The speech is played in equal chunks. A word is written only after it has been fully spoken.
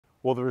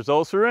Well, the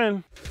results are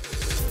in.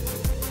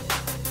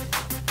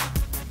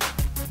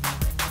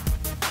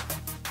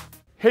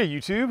 Hey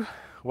YouTube,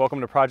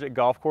 welcome to Project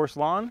Golf Course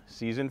Lawn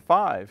Season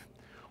 5.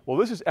 Well,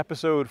 this is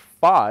episode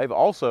 5,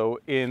 also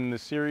in the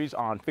series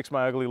on Fix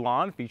My Ugly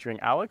Lawn featuring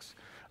Alex.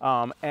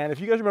 And if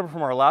you guys remember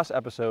from our last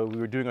episode,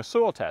 we were doing a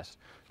soil test.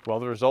 Well,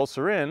 the results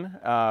are in.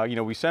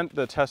 We sent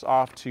the test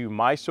off to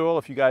MySoil.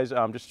 If you guys,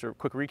 just a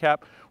quick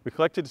recap, we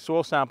collected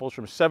soil samples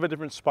from 7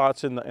 different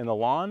spots in the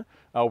lawn.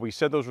 We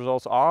sent those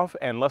results off,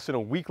 and less than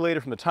a week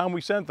later from the time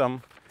we sent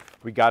them,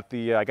 we got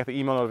I got the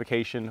email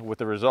notification with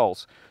the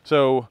results.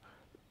 So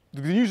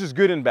the news is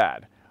good and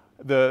bad.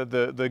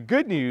 The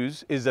good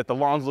news is that the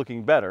lawn's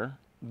looking better.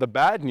 The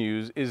bad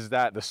news is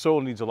that the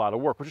soil needs a lot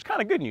of work, which is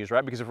kind of good news,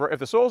 right? Because if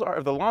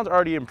the lawn's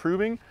already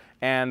improving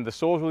and the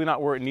soil's really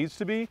not where it needs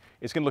to be,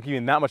 it's going to look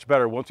even that much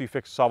better once we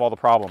solve all the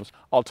problems.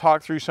 I'll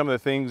talk through some of the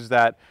things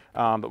that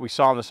we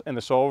saw in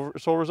the soil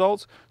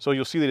results. So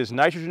you'll see that his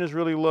nitrogen is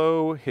really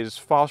low, his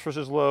phosphorus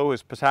is low,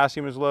 his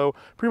potassium is low.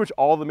 Pretty much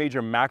all the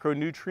major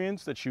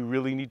macronutrients that you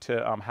really need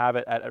to have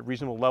at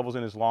reasonable levels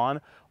in his lawn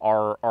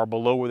are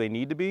below where they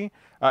need to be.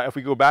 If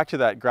we go back to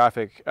that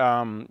graphic,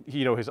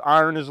 his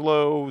iron is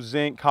low,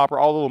 zinc, copper,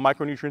 all the little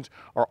micronutrients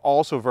are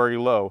also very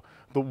low.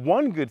 The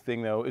one good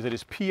thing though is that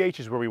his pH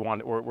is where we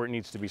want it, where it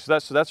needs to be. So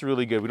that's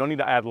really good. We don't need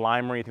to add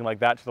lime or anything like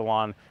that to the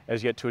lawn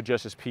as yet to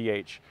adjust his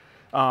pH.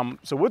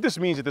 So what this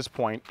means at this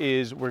point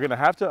is we're going to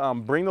have to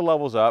bring the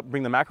levels up,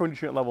 bring the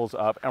macronutrient levels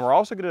up, and we're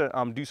also going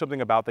to do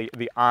something about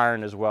the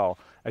iron as well.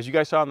 As you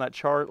guys saw on that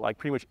chart, like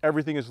pretty much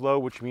everything is low,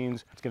 which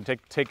means it's going to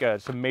take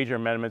some major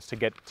amendments to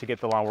get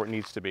the lawn where it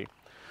needs to be.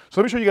 So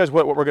let me show you guys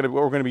what we're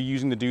going to be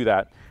using to do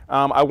that.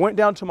 I went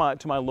down to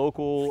my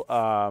local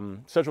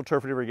Central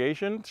Turf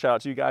Irrigation. Shout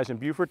out to you guys in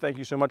Beaufort. Thank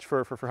you so much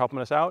for helping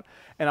us out.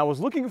 And I was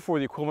looking for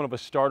the equivalent of a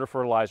starter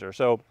fertilizer.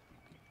 So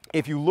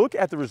if you look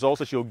at the results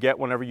that you'll get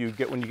when you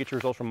get your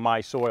results from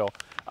MySoil,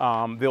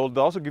 they'll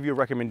also give you a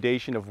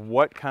recommendation of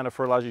what kind of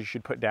fertilizer you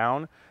should put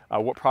down,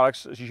 what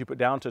products you should put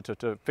down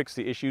to fix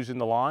the issues in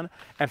the lawn.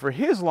 And for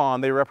his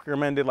lawn, they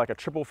recommended like a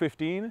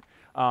 15-15.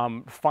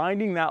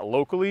 Finding that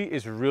locally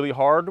is really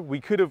hard. We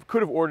could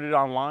have ordered it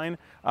online,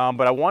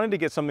 but I wanted to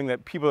get something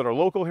that people that are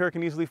local here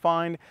can easily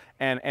find.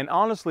 And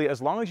honestly,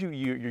 as long as you're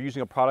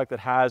using a product that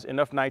has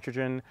enough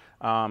nitrogen,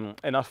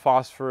 enough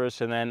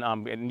phosphorus, and then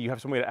and you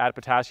have some way to add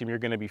potassium, you're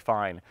going to be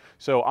fine.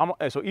 So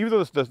even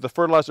though the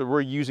fertilizer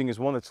we're using is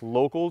one that's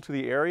local to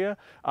the area,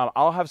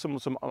 I'll have some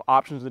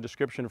options in the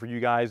description for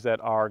you guys that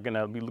are going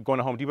to be going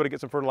to Home Depot to get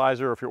some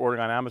fertilizer, or if you're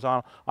ordering on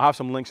Amazon, I'll have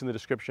some links in the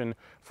description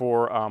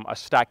for a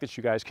stack that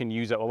you guys can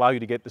use that will allow you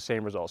to get the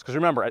same results. Because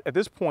remember, at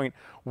this point,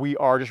 we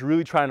are just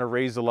really trying to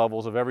raise the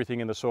levels of everything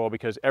in the soil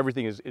because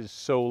everything is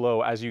so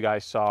low, as you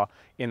guys saw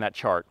in that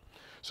chart.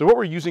 So what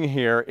we're using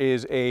here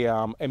is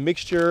a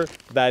mixture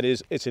that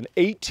it's an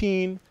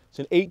 18,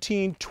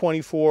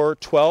 24,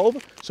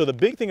 12. So the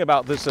big thing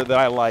about this that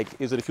I like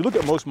is that if you look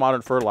at most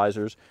modern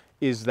fertilizers,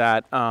 is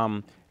that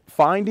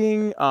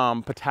finding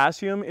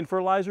potassium in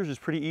fertilizers is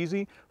pretty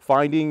easy.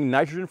 Finding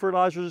nitrogen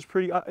fertilizers is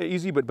pretty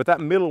easy, but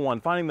that middle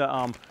one, finding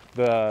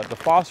the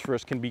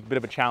phosphorus, can be a bit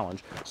of a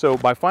challenge. So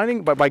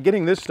by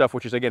getting this stuff,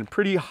 which is again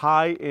pretty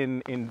high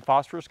in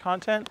phosphorus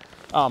content,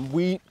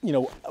 we're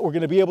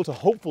going to be able to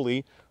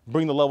hopefully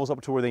bring the levels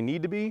up to where they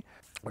need to be,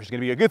 which is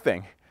going to be a good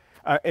thing.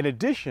 In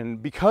addition,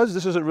 because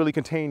this doesn't really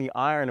contain the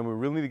iron, and we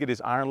really need to get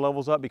his iron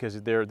levels up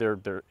because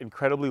they're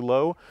incredibly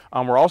low,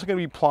 we're also going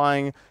to be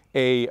applying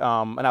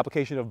an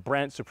application of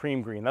Brandt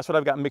Supreme Green. That's what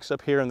I've got mixed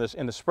up here in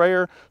the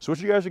sprayer. So what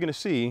you guys are going to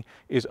see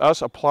is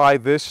us apply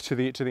this to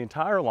the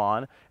entire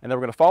lawn, and then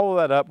we're going to follow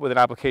that up with an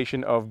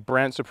application of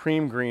Brandt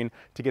Supreme Green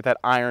to get that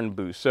iron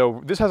boost.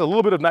 So this has a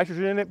little bit of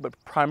nitrogen in it, but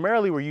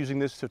primarily we're using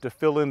this to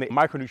fill in the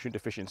micronutrient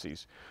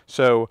deficiencies.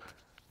 So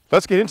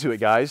let's get into it,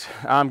 guys.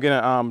 I'm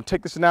gonna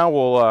take this now.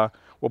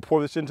 We'll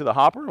pour this into the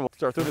hopper and we'll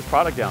start throwing this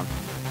product down.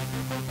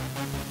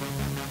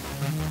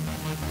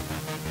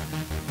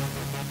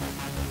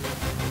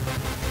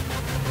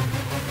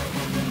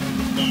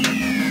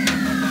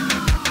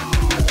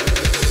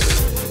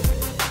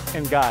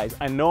 And guys,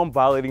 I know I'm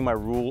violating my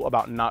rule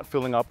about not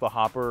filling up the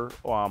hopper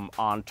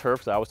on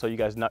turf, so I always tell you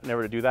guys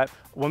never to do that.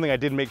 One thing I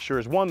did make sure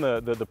is, one,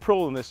 the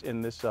prill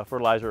in this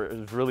fertilizer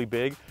is really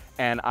big,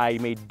 and I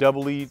made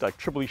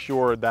triply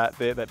sure that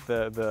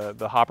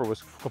the hopper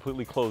was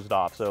completely closed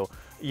off. So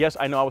yes,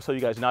 I know I always tell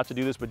you guys not to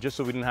do this, but just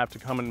so we didn't have to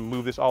come and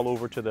move this all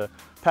over to the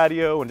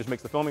patio and just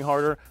makes the filming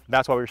harder,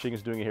 that's why we're seeing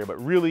us doing it here.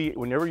 But really,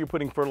 whenever you're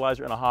putting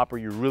fertilizer in a hopper,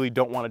 you really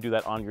don't want to do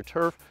that on your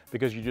turf,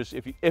 because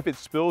if it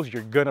spills,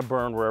 you're gonna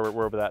burn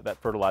wherever that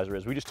fertilizer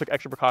is. We just took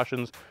extra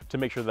precautions to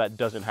make sure that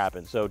doesn't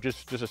happen. So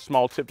just a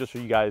small tip, just so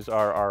you guys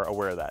are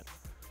aware of that.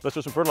 Let's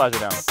throw some fertilizer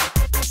down.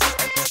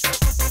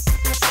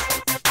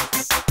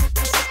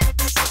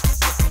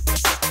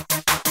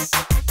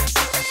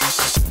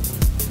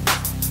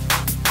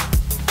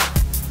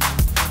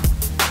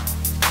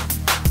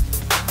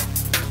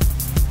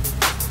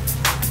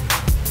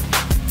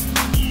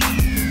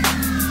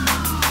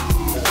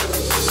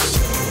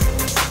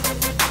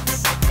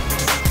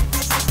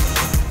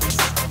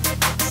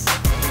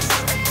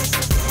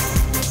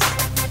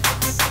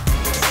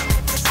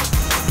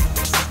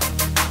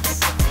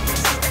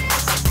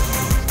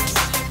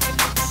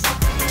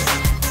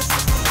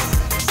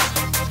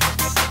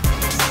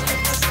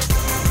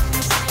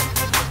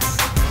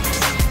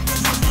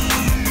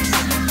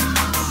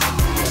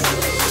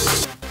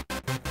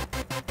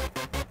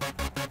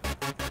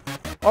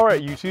 All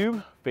right,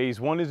 YouTube, phase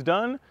 1 is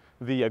done.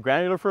 The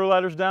granular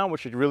fertilizer's down,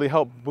 which should really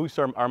help boost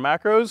our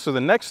macros. So the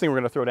next thing we're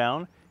gonna throw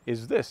down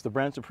is this, the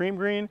Brandt Supreme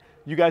Green.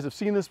 You guys have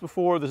seen this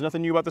before. There's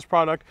nothing new about this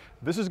product.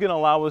 This is gonna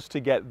allow us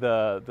to get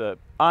the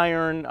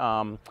iron,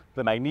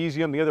 the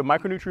magnesium, the other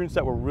micronutrients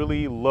that were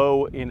really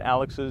low in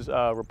Alex's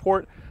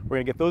report. We're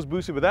gonna get those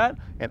boosted with that.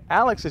 And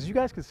Alex, as you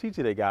guys can see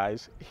today,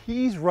 guys,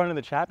 he's running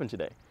the Chapin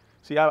today.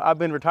 See, I've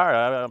been retired.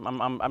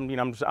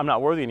 I'm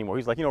not worthy anymore.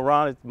 He's like, you know,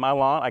 Ron, it's my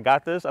lawn. I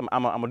got this. I'm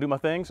gonna do my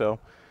thing. So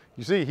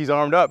you see, he's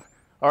armed up.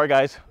 All right,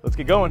 guys, let's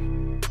get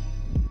going.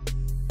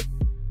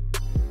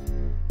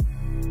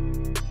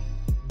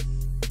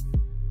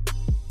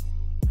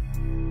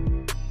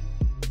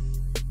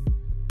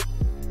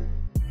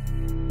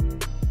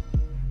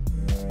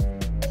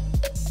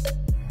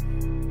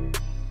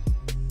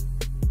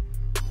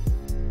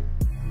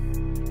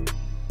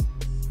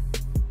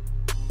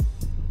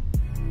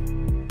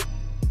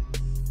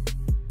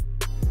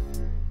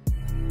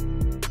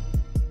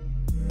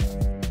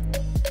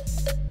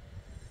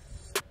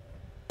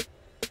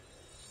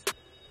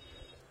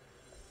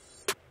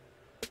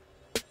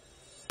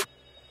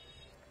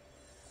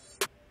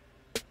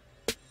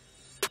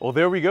 Well,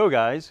 there we go,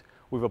 guys.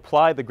 We've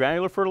applied the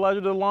granular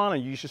fertilizer to the lawn,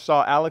 and you just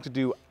saw Alex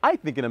do, I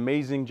think, an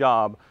amazing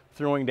job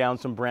throwing down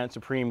some Brandt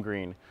Supreme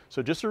Green.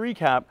 So just to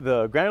recap,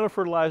 the granular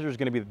fertilizer is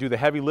going to do the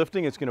heavy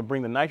lifting. It's going to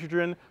bring the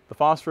nitrogen, the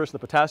phosphorus, the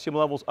potassium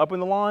levels up in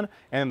the lawn.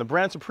 And the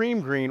Brandt Supreme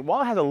Green,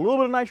 while it has a little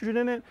bit of nitrogen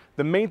in it,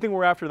 the main thing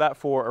we're after that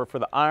for are for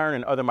the iron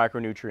and other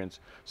micronutrients.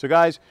 So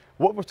guys,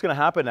 what's going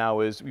to happen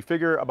now is we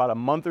figure about a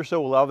month or so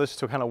we'll allow this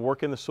to kind of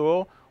work in the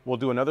soil. We'll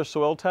do another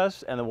soil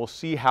test, and then we'll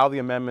see how the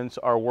amendments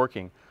are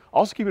working.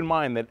 Also keep in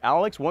mind that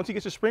Alex, once he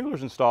gets his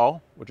sprinklers installed,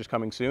 which is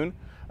coming soon,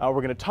 we're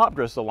going to top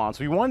dress the lawn.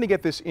 So we wanted to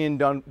get this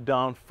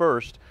done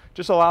first,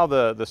 just allow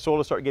the soil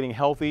to start getting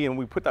healthy, and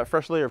we put that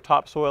fresh layer of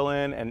topsoil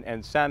in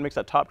and sand mix,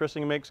 that top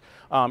dressing mix,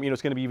 you know,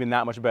 it's going to be even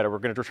that much better. We're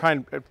going to try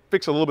and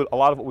fix a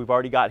lot of what we've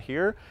already got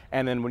here,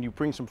 and then when you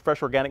bring some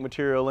fresh organic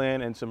material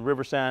in and some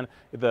river sand,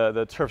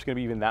 the turf's going to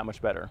be even that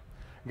much better.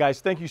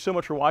 Guys, thank you so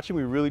much for watching.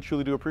 We really,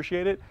 truly do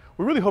appreciate it.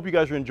 We really hope you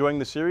guys are enjoying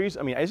the series.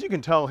 I mean, as you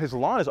can tell, his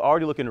lawn is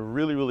already looking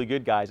really, really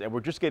good, guys, and we're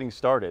just getting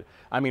started.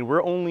 I mean,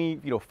 we're only,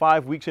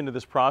 5 weeks into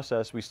this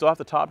process. We still have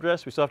to top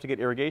dress. We still have to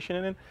get irrigation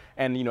in it.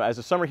 And, as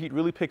the summer heat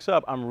really picks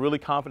up, I'm really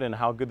confident in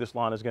how good this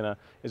lawn is gonna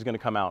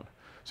come out.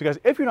 So guys,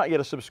 if you're not yet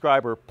a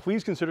subscriber,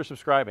 please consider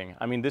subscribing.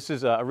 I mean, this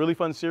is a really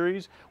fun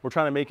series. We're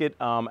trying to make it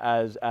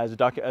as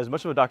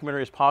much of a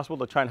documentary as possible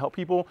to try and help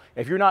people.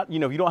 If you're not,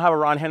 if you don't have a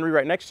Ron Henry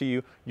right next to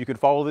you, you can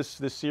follow this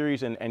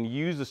series and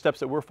use the steps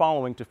that we're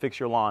following to fix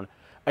your lawn.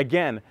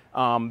 Again,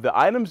 the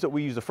items that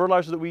we use, the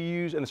fertilizer that we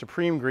use, and the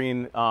Supreme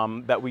Green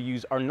that we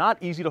use are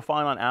not easy to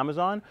find on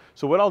Amazon.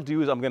 So what I'll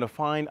do is and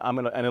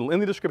in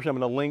the description, I'm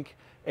gonna link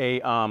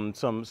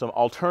some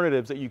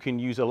alternatives that you can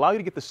use that allow you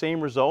to get the same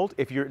result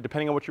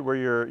depending on where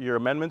your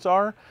amendments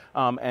are,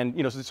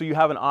 and so you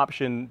have an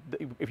option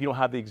if you don't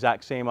have the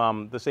exact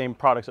same the same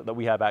products that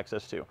we have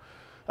access to.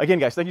 Again,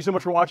 guys, thank you so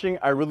much for watching.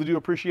 I really do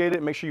appreciate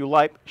it. Make sure you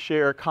like,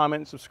 share,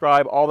 comment,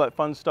 subscribe, all that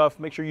fun stuff.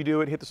 Make sure you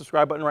do it. Hit the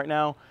subscribe button right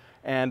now,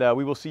 and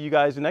we will see you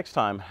guys next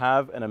time.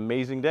 Have an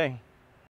amazing day.